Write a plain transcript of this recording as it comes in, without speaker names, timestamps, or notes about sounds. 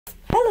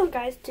Hello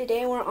guys,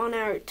 today we're on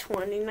our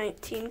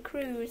 2019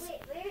 cruise.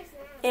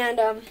 And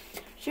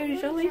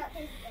usually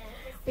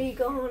we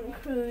go on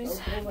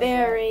cruise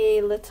very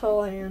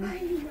little,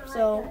 and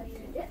so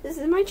this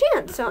is my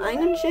chance. So I'm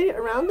going to show you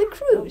around the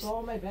cruise.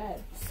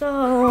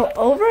 So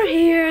over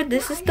here,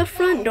 this is the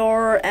front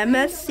door,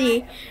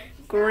 MSC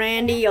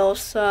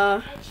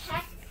Grandiosa.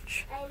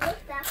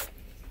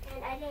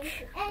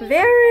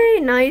 Very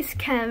nice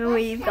cabin.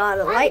 We've got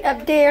a light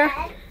up there,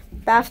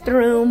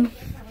 bathroom,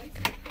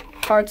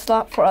 card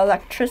slot for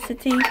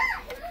electricity,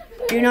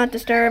 do not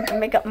disturb,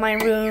 make up my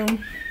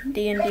room,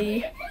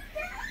 D&D,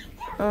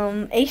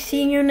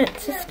 AC unit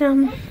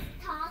system,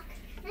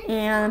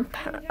 and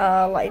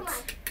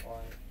lights.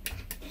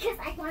 Because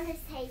I want to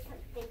say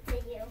something to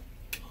you.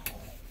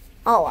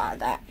 Oh wow,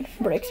 that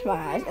breaks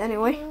my eyes.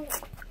 Anyway,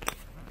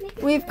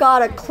 we've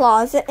got a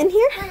closet in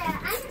here.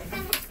 I'm just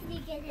going to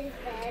sneak it in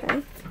bed.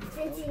 Okay.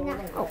 Since you know.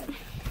 Oh.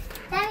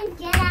 Then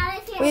get out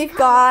of here. We've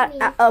got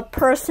a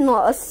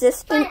personal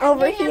assistant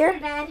over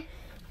here.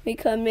 We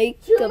can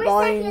make the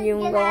volume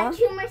go up.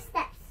 2 more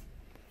steps.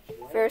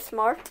 Very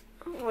smart.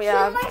 We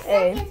have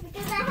a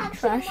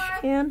trash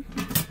can,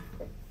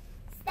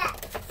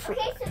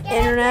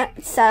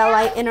 internet,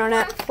 satellite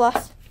internet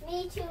plus,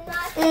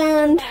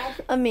 and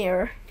a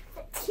mirror.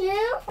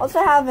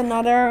 Also have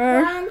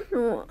another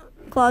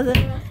closet.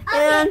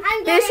 And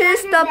this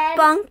is the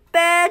bunk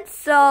bed.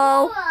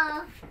 So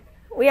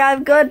we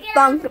have good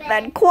bunk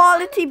bed,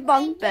 quality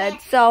bunk bed.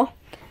 So,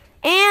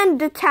 and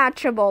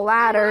detachable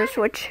ladders,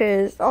 which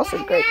is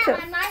also great too.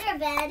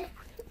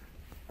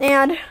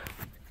 And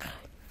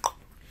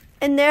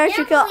in there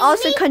you can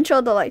also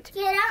control the lights.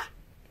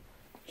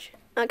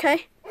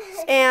 Okay?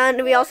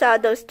 And we also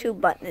have those 2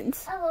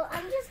 buttons. Oh,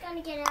 I'm just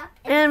gonna get up.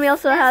 And we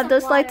also have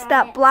those lights,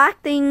 that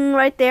black thing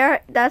right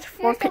there, that's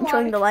for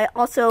controlling the light.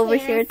 Also over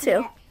here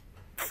too.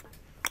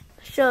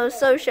 So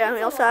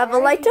we also have a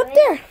light up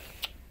there.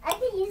 I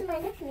can use my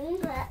nickname,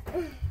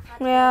 but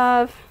We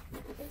have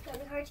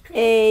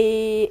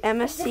a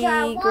MSC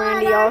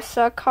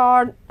Grandiosa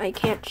card. I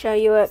can't show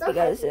you it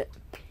because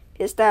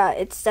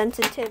it's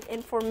sensitive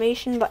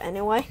information, but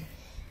anyway.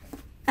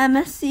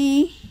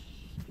 MSC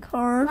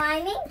card.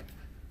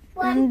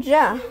 And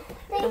yeah.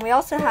 And we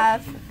also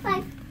have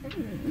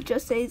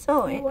just a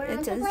Zoe.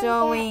 It's a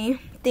Zoe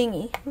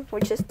thingy,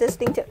 which is this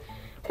thing too.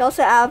 We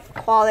also have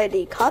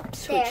quality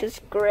cups, which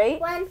is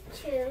great. 1,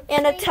 2,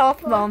 and a 3,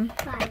 telephone.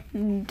 4,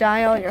 5.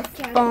 Dial your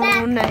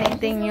phone,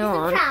 anything you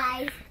want.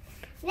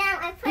 Now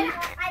I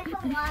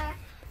put water.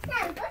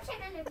 Now go check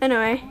on the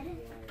Anyway,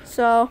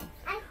 so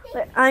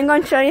I'm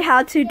going to show you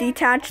how to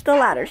detach the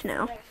ladders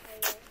now.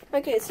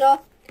 Okay,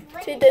 so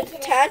to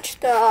detach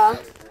the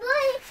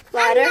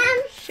ladder,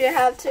 you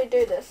have to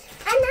do this.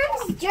 And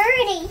that's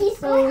dirty. He's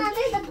going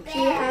under the bed.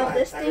 You have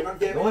this thing.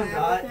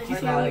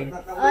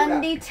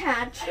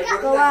 Undetach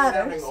the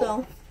ladder.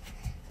 So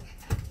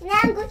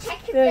Now go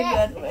check your very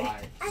bed. good way.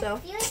 So I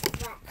feel it's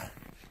wet.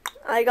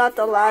 I got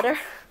the ladder.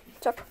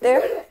 It's up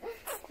there.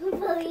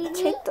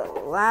 Take the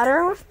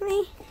ladder with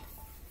me.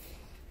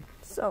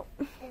 So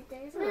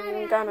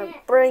I'm gonna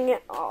bring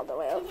it all the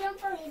way up.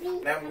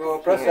 Now go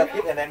brush your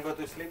teeth and then go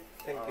to sleep.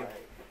 Thank you.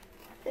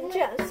 And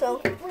yeah,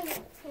 so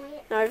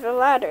now there's a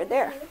ladder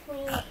there.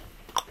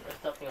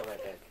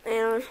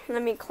 And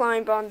let me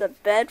climb on the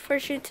bed for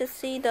you to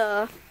see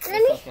the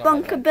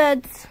bunk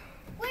beds.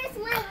 Where's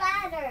my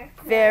ladder?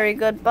 Very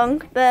good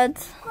bunk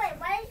beds. Wait,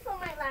 why did you put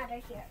my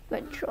ladder here?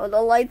 Control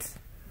the lights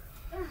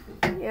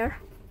here.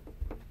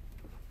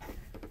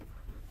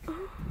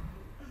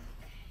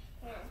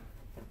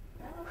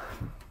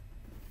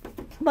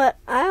 But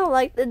I don't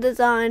like the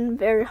design,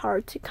 very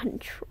hard to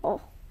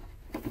control.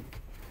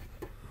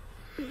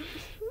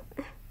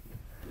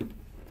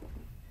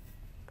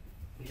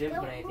 You didn't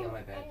put anything on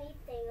my bed.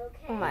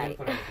 Oh my,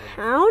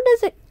 how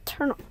does it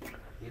turn on?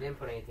 You didn't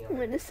put anything on my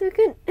Wait bed. a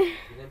second. You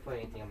didn't put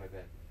anything on my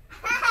bed.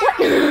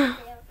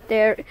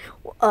 There,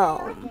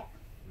 No.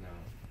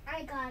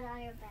 I got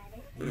on your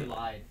bed. You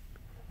lied.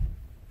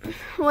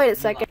 wait a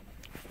second.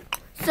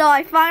 So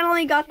I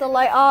finally got the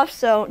light off,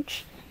 so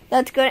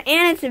that's good.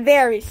 And it's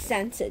very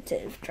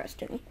sensitive,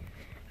 trust me.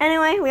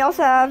 Anyway, we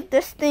also have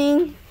this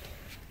thing,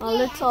 a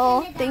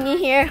little thingy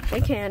here.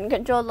 We can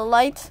control the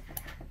lights.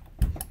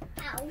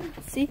 Ow.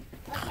 See?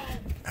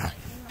 Okay.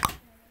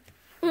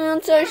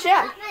 And so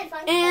yeah.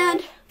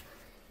 And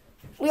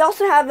we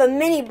also have a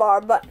mini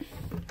bar, but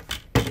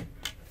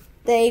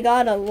they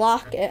gotta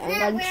lock it. I'm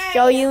gonna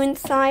show you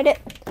inside it.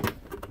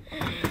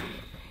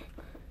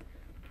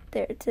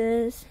 There it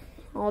is.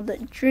 All the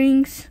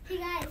drinks. Hey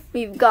guys.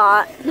 We've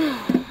got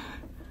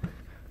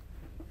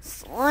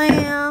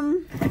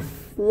Slam,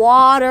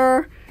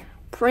 water,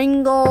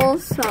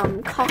 Pringles,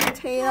 some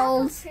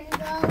cocktails,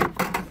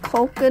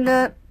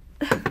 coconut,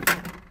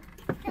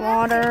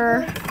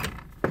 water.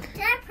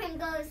 Dad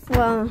Pringles.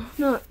 Well,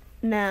 not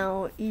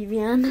now,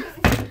 Evian.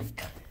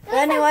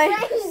 Anyway,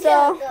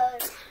 so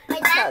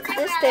got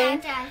this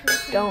thing.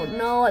 Don't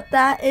know what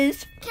that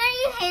is. Can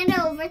you hand it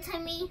over to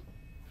me?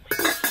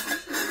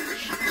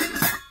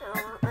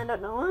 I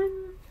don't know.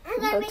 I'm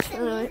gonna make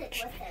some music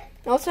with it.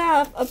 We also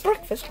have a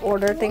breakfast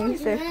order thing.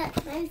 So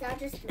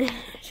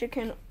you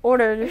can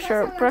order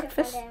your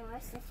breakfast.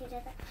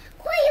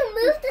 Will you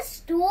move the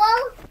stool?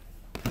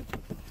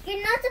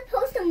 You're not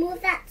supposed to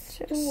move that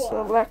stool.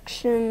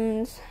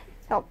 Selections,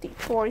 healthy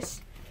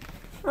choice.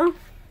 Oh,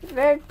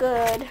 very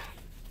good.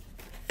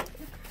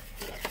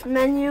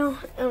 Menu,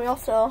 and we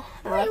also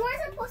have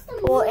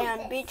pool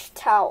and beach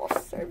towel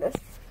service.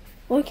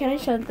 Well, can I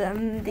show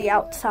them the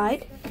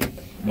outside?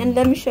 And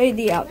let me show you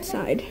the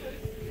outside.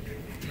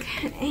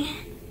 Okay.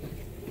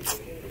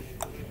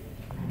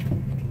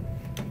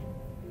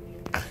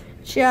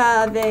 You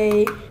have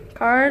a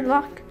card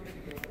lock.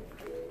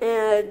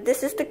 And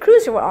this is the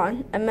cruise we're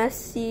on,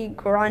 MSC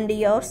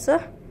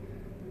Grandiosa.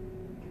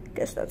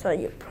 Guess that's how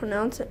you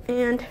pronounce it.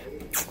 And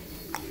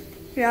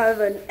you have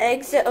an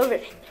exit over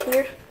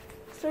here.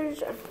 Alright.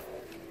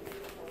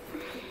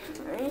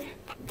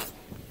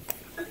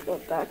 Go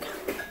back.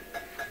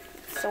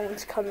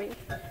 Someone's coming.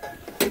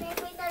 Can you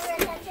please have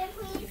your attention,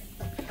 please?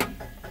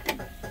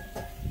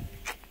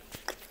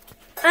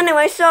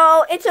 Anyway,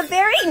 so it's a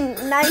very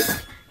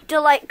nice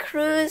delight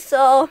cruise.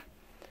 So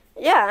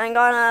yeah, I'm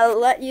gonna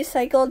let you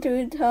cycle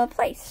to the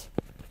place.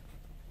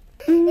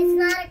 It's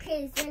not a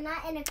cruise. We're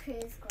not in a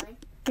cruise, Glenn.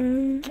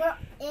 We're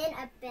in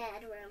a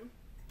bedroom.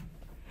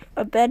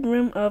 A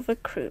bedroom of a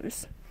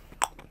cruise.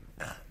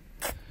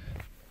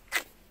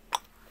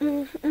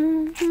 Daddy,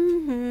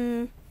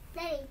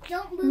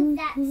 don't move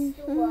that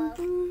stool.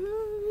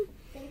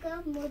 Think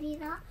of moving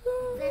that.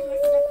 Then we're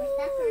stuck with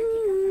that for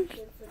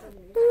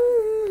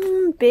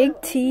a Big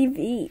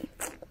TV.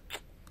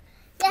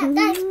 Yeah,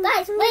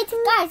 guys, wait,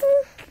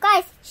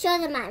 guys, show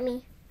them at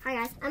me. Hi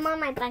guys, I'm on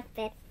my bunk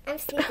bed. I'm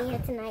sleeping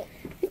here tonight.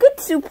 Good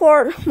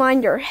support.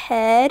 Mind your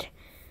head.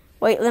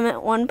 Weight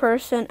limit 1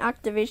 person.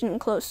 Activation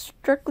closed.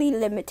 Strictly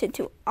limited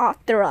to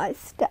authorized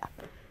staff.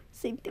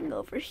 Same thing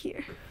over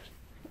here.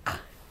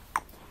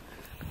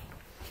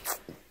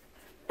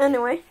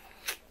 Anyway.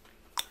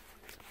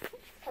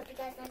 Hope you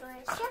guys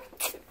enjoy the show.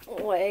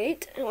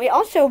 Wait.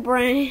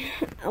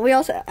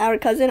 Our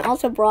cousin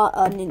also brought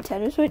a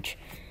Nintendo Switch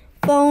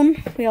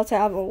phone. We also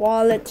have a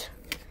wallet.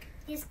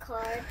 His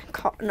card.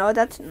 No,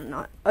 that's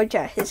not. Oh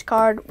yeah, his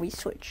card. We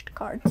switched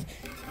cards.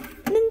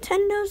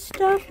 Nintendo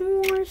stuff,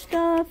 more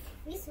stuff.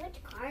 We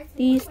switched cards.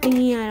 These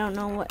thingy, I don't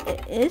know what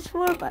it is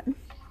for, but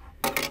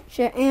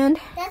shit. And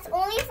that's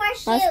only for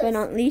shoes. last but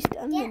not least,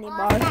 a mini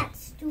bar. That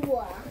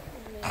stool.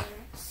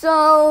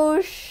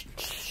 So,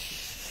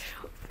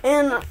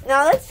 and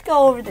now let's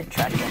go over the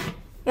treasure.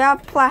 We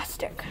have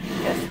plastic.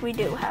 Yes, we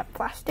do have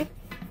plastic.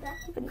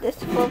 Open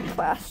this for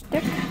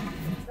plastic.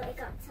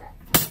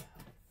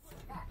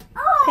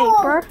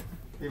 Paper.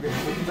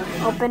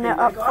 Open it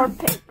up for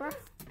paper.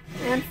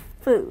 And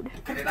food.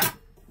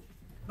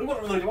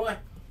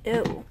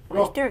 Ew.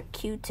 Why is there a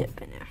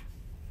Q-tip in there?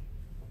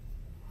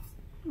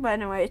 But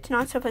anyway, it's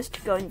not supposed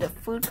to go in the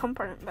food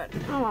compartment, but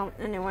oh well,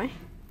 anyway.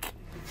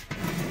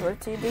 We're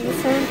to the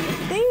same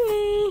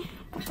thingy.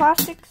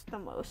 Plastic's the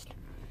most.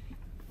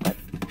 But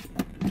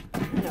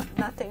no,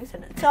 nothing's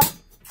in it. So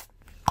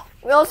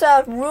we also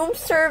have room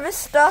service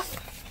stuff.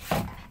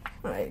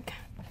 Like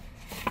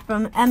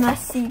from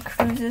MSC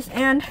Cruises,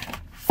 and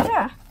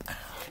yeah,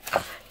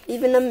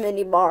 even a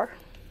mini bar.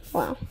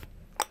 Wow.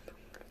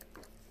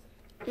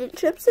 The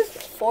trips is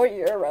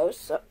 €4.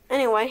 So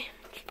anyway,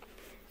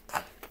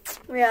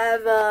 we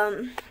have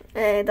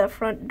the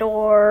front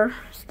door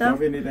stuff,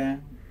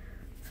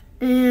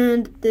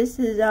 and this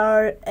is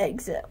our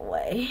exit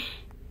way.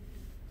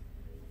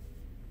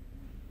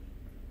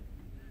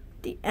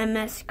 The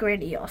MS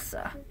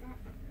Grandiosa.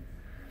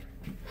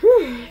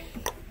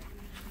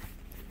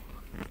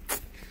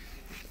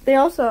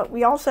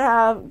 We also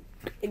have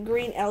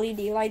green LED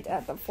lights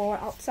at the floor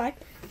outside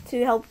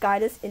to help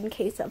guide us in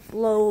case of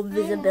low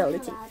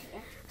visibility.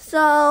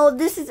 So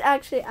this is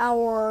actually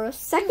our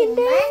second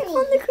day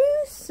on the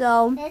cruise.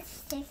 So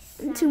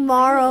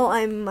tomorrow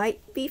I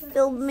might be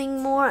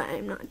filming more.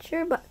 I'm not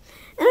sure, but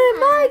anyway,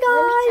 bye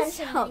guys.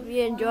 Hope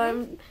you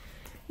enjoy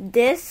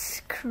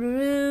this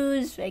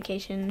cruise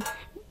vacation.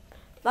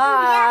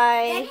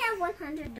 Bye.